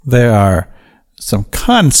There are some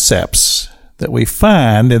concepts that we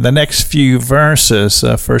find in the next few verses.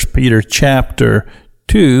 1 Peter chapter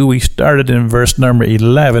 2, we started in verse number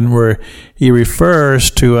 11, where he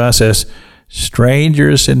refers to us as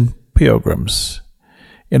strangers and pilgrims.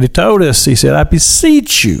 And he told us, he said, I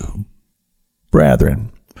beseech you,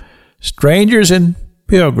 brethren, strangers and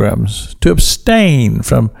pilgrims, to abstain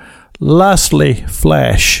from lustly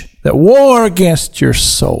flesh that war against your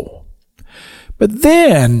soul. But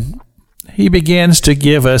then he begins to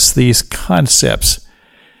give us these concepts.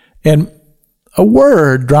 And a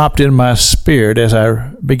word dropped in my spirit as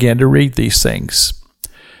I began to read these things.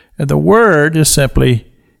 And the word is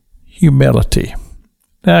simply humility.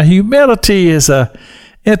 Now, humility is a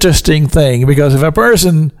interesting thing, because if a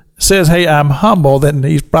person says, hey, I'm humble, then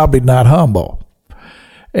he's probably not humble.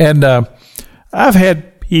 And I've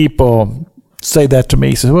had people say that to me.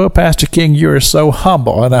 He says, well, Pastor King, you're so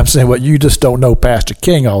humble. And I'm saying, well, you just don't know Pastor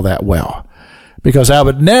King all that well. Because I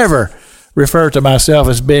would never refer to myself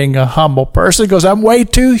as being a humble person, because I'm way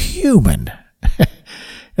too human.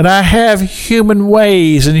 And I have human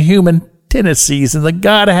ways and human tendencies, and the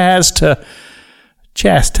God has to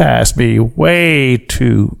chastise me way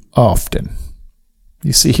too often.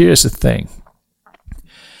 You see, here's the thing.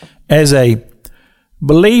 As a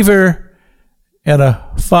believer and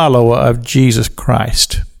a follower of Jesus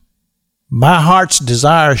Christ, my heart's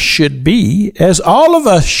desire should be, as all of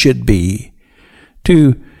us should be,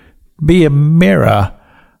 to be a mirror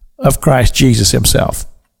of Christ Jesus himself.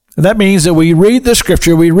 And that means that we read the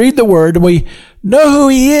scripture, we read the word, and we know who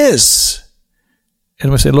he is.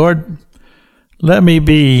 And we say, Lord, let me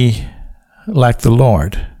be like the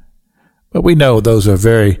Lord. But we know those are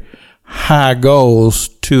very high goals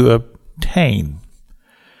to obtain.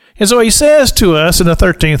 And so he says to us in the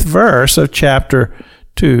 13th verse of chapter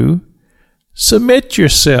 2, submit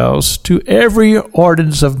yourselves to every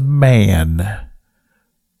ordinance of man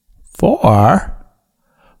for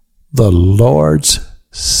the Lord's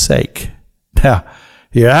sake. Now,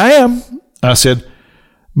 here I am. I said,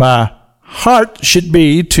 my heart should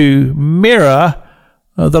be to mirror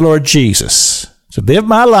the Lord Jesus, to live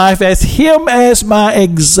my life as him as my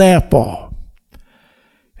example.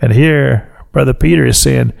 And here, Brother Peter is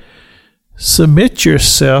saying, submit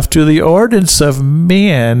yourself to the ordinance of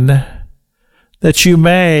men that you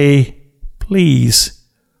may please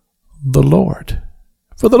the Lord,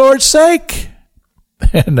 for the Lord's sake.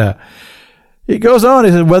 And he goes on,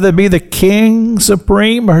 he says, whether it be the king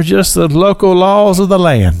supreme or just the local laws of the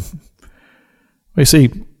land. We see,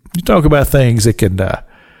 you talk about things that can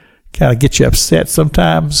kind of get you upset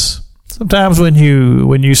sometimes. Sometimes when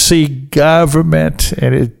you see government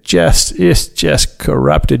and it's just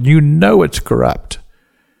corrupted, you know it's corrupt.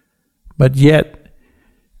 But yet,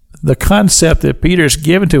 the concept that Peter's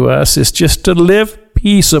given to us is just to live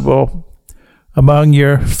peaceable among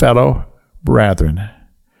your fellow brethren.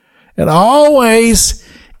 And always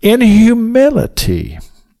in humility.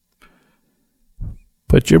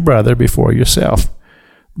 Put your brother before yourself.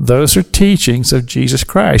 Those are teachings of Jesus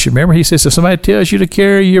Christ. Remember, he says, if somebody tells you to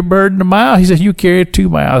carry your burden a mile, he says, you carry it 2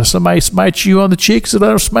 miles. If somebody smites you on the cheek, so let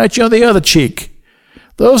them smite you on the other cheek.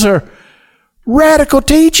 Those are radical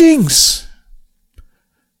teachings.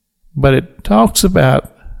 But it talks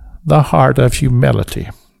about the heart of humility.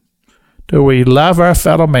 Do we love our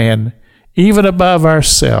fellow man even above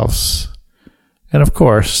ourselves? And of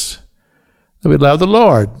course, that we love the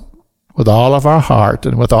Lord with all of our heart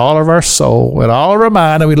and with all of our soul and all of our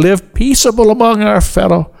mind, and we live peaceable among our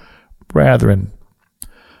fellow brethren,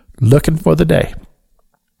 looking for the day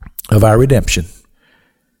of our redemption.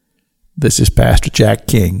 This is Pastor Jack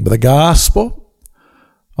King with the gospel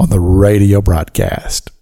on the radio broadcast.